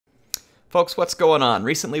Folks, what's going on?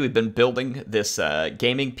 Recently we've been building this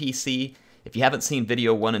gaming PC. If you haven't seen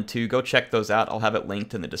video 1 and 2, go check those out. I'll have it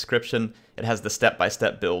linked in the description. It has the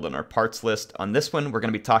step-by-step build and our parts list. On this one, we're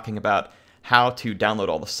going to be talking about how to download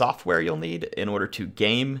all the software you'll need in order to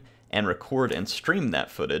game and record and stream that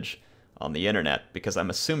footage on the internet, because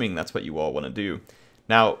I'm assuming that's what you all want to do.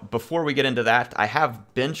 Now, before we get into that, I have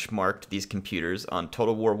benchmarked these computers on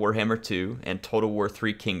Total War Warhammer 2 and Total War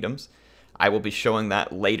 3 Kingdoms. I will be showing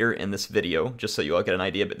that later in this video, just so you all get an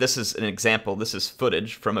idea. But this is an example. This is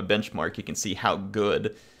footage from a benchmark. You can see how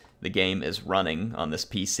good the game is running on this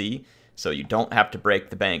PC. So you don't have to break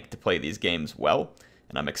the bank to play these games well.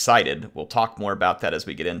 And I'm excited. We'll talk more about that as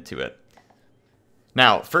we get into it.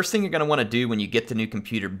 Now, first thing you're going to want to do when you get the new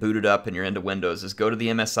computer booted up and you're into Windows is go to the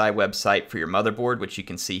MSI website for your motherboard, which you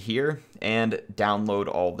can see here, and download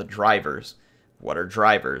all the drivers. What are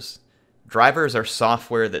drivers? Drivers are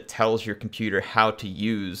software that tells your computer how to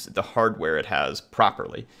use the hardware it has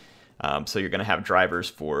properly. So you're going to have drivers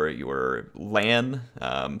for your LAN,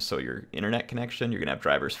 so your internet connection. You're going to have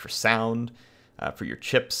drivers for sound, for your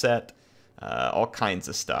chipset, all kinds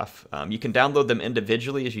of stuff. You can download them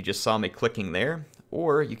individually, as you just saw me clicking there,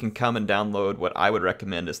 or you can come and download what I would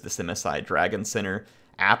recommend is this MSI Dragon Center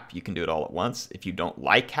app. You can do it all at once. If you don't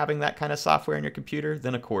like having that kind of software in your computer,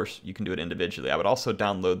 then of course you can do it individually. I would also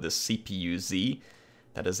download this CPU-Z.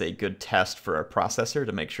 That is a good test for our processor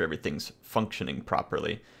to make sure everything's functioning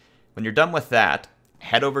properly. When you're done with that,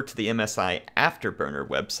 head over to the MSI Afterburner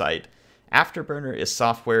website. Afterburner is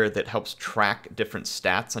software that helps track different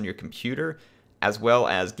stats on your computer, as well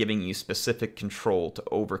as giving you specific control to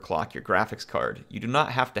overclock your graphics card. You do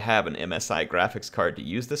not have to have an MSI graphics card to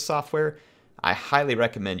use this software. I highly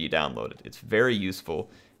recommend you download it. It's very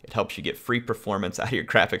useful. It helps you get free performance out of your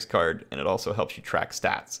graphics card, and it also helps you track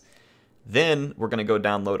stats. Then we're going to go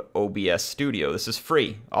download OBS Studio. This is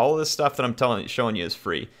free. All of this stuff that I'm showing you is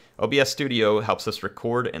free. OBS Studio helps us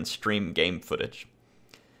record and stream game footage.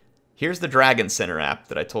 Here's the Dragon Center app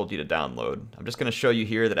that I told you to download. I'm just going to show you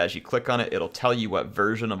here that as you click on it, it'll tell you what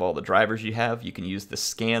version of all the drivers you have. You can use the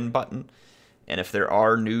scan button, and if there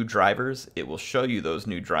are new drivers, it will show you those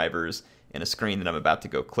new drivers in a screen that I'm about to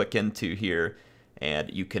go click into here, and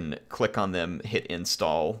you can click on them, hit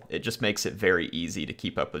install. It just makes it very easy to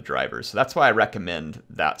keep up with drivers. So that's why I recommend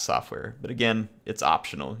that software. But again, it's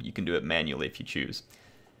optional. You can do it manually if you choose.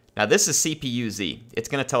 Now this is CPU-Z. It's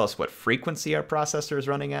going to tell us what frequency our processor is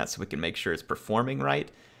running at so we can make sure it's performing right,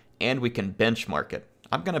 and we can benchmark it.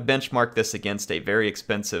 I'm going to benchmark this against a very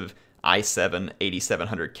expensive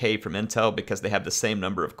i7-8700K from Intel because they have the same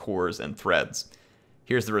number of cores and threads.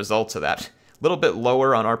 Here's the results of that. A little bit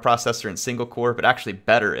lower on our processor in single core, but actually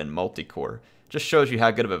better in multi-core. Just shows you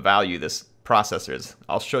how good of a value this processor is.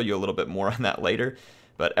 I'll show you a little bit more on that later,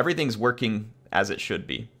 but everything's working as it should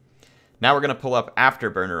be. Now we're going to pull up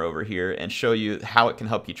Afterburner over here and show you how it can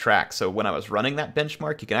help you track. So when I was running that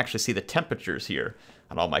benchmark, you can actually see the temperatures here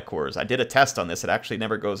on all my cores. I did a test on this. It actually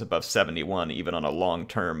never goes above 71, even on a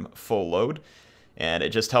long-term full load. And it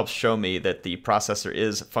just helps show me that the processor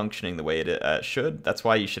is functioning the way it should. That's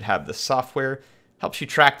why you should have the software. Helps you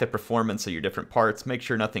track the performance of your different parts, make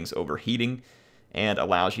sure nothing's overheating, and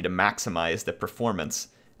allows you to maximize the performance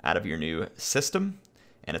out of your new system.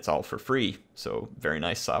 And it's all for free, so very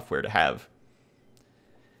nice software to have.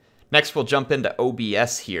 Next, we'll jump into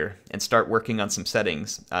OBS here and start working on some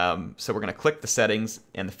settings. So we're going to click the settings,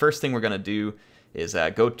 and the first thing we're going to do is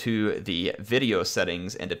go to the video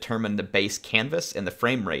settings and determine the base canvas and the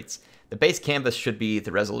frame rates. The base canvas should be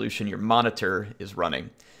the resolution your monitor is running.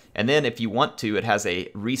 And then if you want to, it has a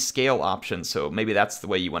rescale option, so maybe that's the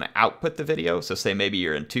way you want to output the video. So say maybe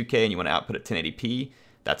you're in 2K and you want to output at 1080p,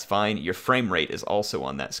 that's fine. Your frame rate is also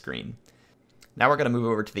on that screen. Now we're going to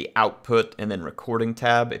move over to the Output and then Recording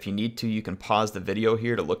tab. If you need to, you can pause the video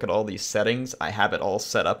here to look at all these settings. I have it all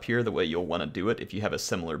set up here the way you'll want to do it if you have a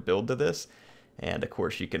similar build to this. And of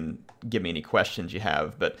course, you can give me any questions you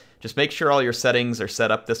have, but just make sure all your settings are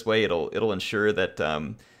set up this way. It'll ensure that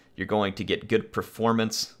you're going to get good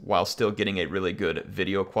performance while still getting a really good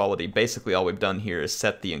video quality. Basically, all we've done here is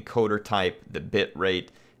set the encoder type, the bit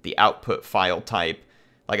rate, the output file type.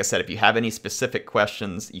 Like I said, if you have any specific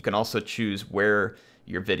questions, you can also choose where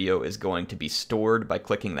your video is going to be stored by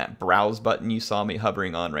clicking that browse button you saw me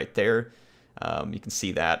hovering on right there. You can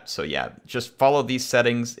see that. So yeah, just follow these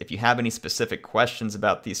settings. If you have any specific questions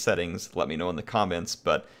about these settings, let me know in the comments.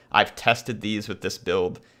 But I've tested these with this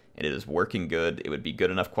build, and it is working good. It would be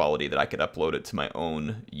good enough quality that I could upload it to my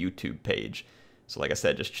own YouTube page. So like I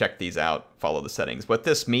said, just check these out, follow the settings. What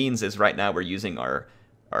this means is right now we're using our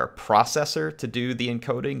processor to do the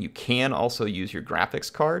encoding. You can also use your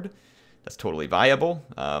graphics card. that's totally viable.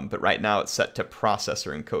 But right now it's set to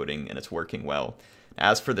processor encoding and it's working well.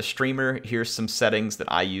 As for the streamer, here's some settings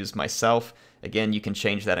that I use myself. Again, you can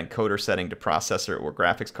change that encoder setting to processor or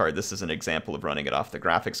graphics card. This is an example of running it off the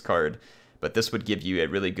graphics card, but this would give you a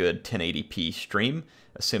really good 1080p stream,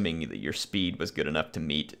 assuming that your speed was good enough to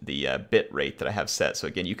meet the bit rate that I have set. So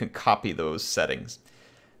again, you can copy those settings.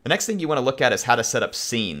 The next thing you want to look at is how to set up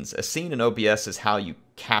scenes. A scene in OBS is how you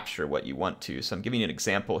capture what you want to. So I'm giving you an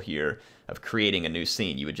example here of creating a new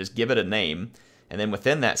scene. You would just give it a name, and then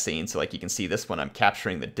within that scene, so like you can see this one, I'm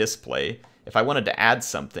capturing the display. If I wanted to add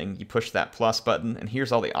something, you push that plus button, and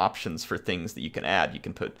here's all the options for things that you can add. You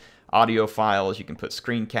can put audio files, you can put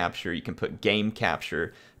screen capture, you can put game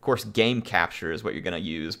capture. Of course, game capture is what you're going to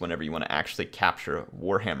use whenever you want to actually capture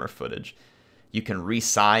Warhammer footage. You can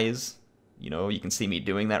resize. You can see me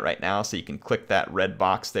doing that right now, so you can click that red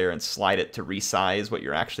box there and slide it to resize what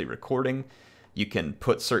you're actually recording. You can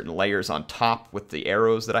put certain layers on top with the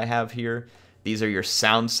arrows that I have here. These are your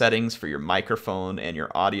sound settings for your microphone and your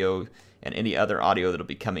audio, and any other audio that'll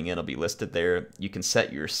be coming in will be listed there. You can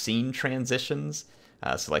set your scene transitions.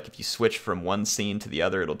 So like if you switch from one scene to the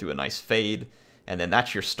other, it'll do a nice fade. And then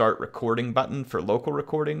that's your start recording button for local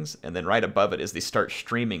recordings. And then right above it is the start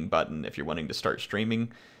streaming button if you're wanting to start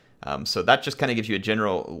streaming. So that just kind of gives you a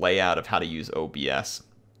general layout of how to use OBS.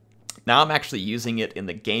 Now I'm actually using it in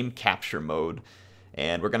the game capture mode,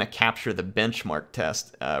 and we're going to capture the benchmark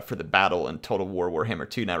test for the battle in Total War Warhammer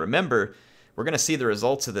 2. Now remember, we're going to see the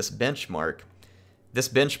results of this benchmark. This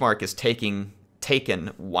benchmark is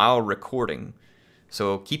taken while recording.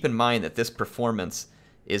 So keep in mind that this performance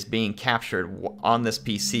is being captured on this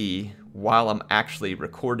PC while I'm actually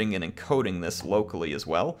recording and encoding this locally as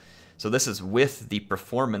well. So this is with the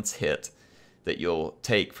performance hit that you'll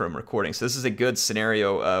take from recording. So this is a good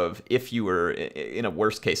scenario of if you were in a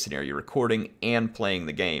worst case scenario, recording and playing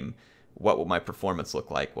the game, what will my performance look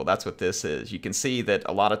like? Well, that's what this is. You can see that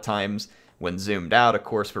a lot of times when zoomed out, of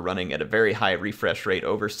course, we're running at a very high refresh rate,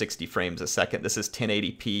 over 60 frames a second. This is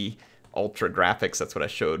 1080p ultra graphics. That's what I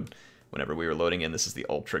showed whenever we were loading in. This is the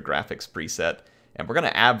ultra graphics preset. And we're going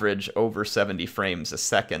to average over 70 frames a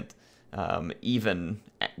second, even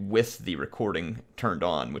with the recording turned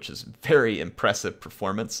on, which is very impressive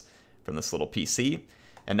performance from this little PC.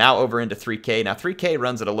 And now over into 3K. Now 3K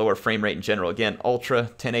runs at a lower frame rate in general. Again, ultra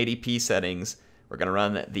 1080p settings. We're going to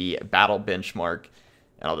run the battle benchmark,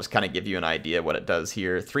 and I'll just kind of give you an idea what it does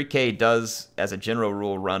here. 3K does, as a general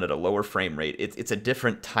rule, run at a lower frame rate. It's a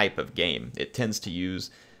different type of game. It tends to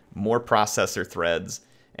use more processor threads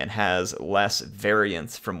and has less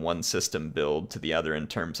variance from one system build to the other in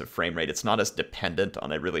terms of frame rate. It's not as dependent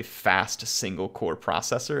on a really fast single-core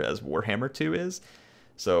processor as Warhammer 2 is.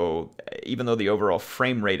 So even though the overall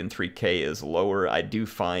frame rate in 3K is lower, I do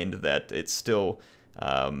find that it's still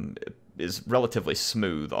is relatively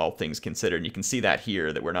smooth, all things considered. And you can see that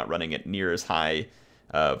here, that we're not running at near as high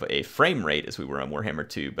of a frame rate as we were on Warhammer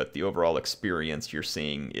 2, but the overall experience you're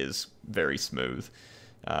seeing is very smooth.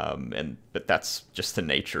 But that's just the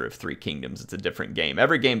nature of Three Kingdoms. It's a different game.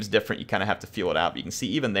 Every game's different. You kind of have to feel it out. But you can see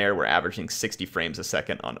even there, we're averaging 60 frames a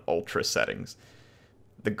second on ultra settings.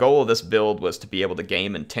 The goal of this build was to be able to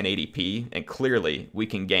game in 1080p, and clearly we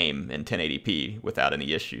can game in 1080p without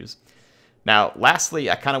any issues. Now, lastly,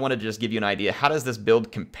 I kind of wanted to just give you an idea. How does this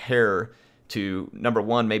build compare to, number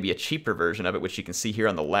one, maybe a cheaper version of it, which you can see here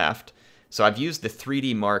on the left. So I've used the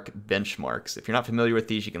 3D Mark benchmarks. If you're not familiar with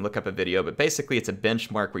these, you can look up a video, but basically it's a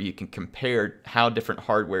benchmark where you can compare how different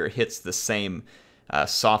hardware hits the same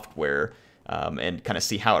software and kind of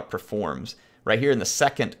see how it performs. Right here in the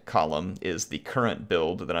second column is the current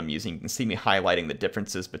build that I'm using. You can see me highlighting the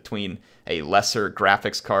differences between a lesser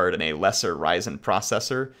graphics card and a lesser Ryzen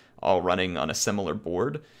processor, all running on a similar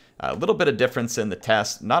board. A little bit of difference in the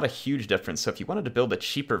test, not a huge difference. So if you wanted to build a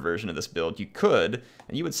cheaper version of this build, you could,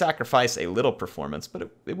 and you would sacrifice a little performance,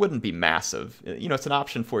 but it wouldn't be massive. You know, it's an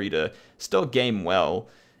option for you to still game well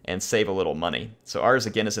and save a little money. So ours,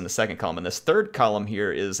 again, is in the second column. And this third column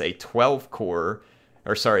here is a 12-core,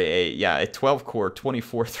 or sorry, a 12-core,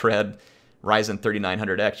 24-thread Ryzen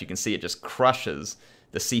 3900X. You can see it just crushes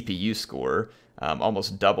the CPU score.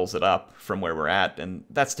 Almost doubles it up from where we're at, and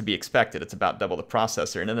that's to be expected. It's about double the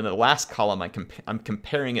processor. And then in the last column, I'm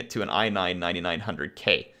comparing it to an i9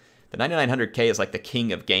 9900K. The 9900K is like the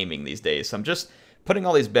king of gaming these days, so I'm just putting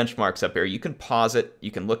all these benchmarks up here. You can pause it, you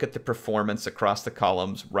can look at the performance across the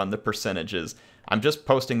columns, run the percentages. I'm just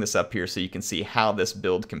posting this up here so you can see how this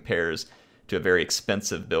build compares to a very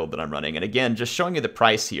expensive build that I'm running. And again, just showing you the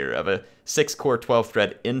price here of a 6-core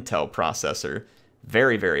 12-thread Intel processor.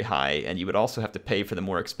 Very, very high, and you would also have to pay for the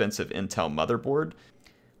more expensive Intel motherboard.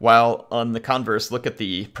 While on the converse, look at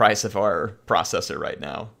the price of our processor right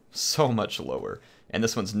now. So much lower. And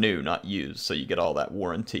this one's new, not used, so you get all that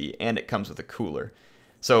warranty, and it comes with a cooler.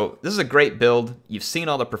 So this is a great build. You've seen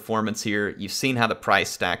all the performance here. You've seen how the price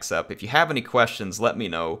stacks up. If you have any questions, let me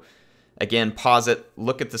know. Again, pause it,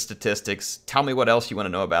 look at the statistics, tell me what else you want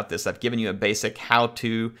to know about this. I've given you a basic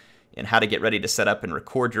how-to and how to get ready to set up and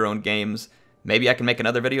record your own games. Maybe I can make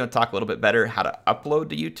another video and talk a little bit better how to upload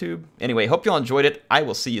to YouTube. Anyway, hope you all enjoyed it. I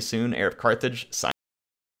will see you soon. HeirofCarthage, signing out.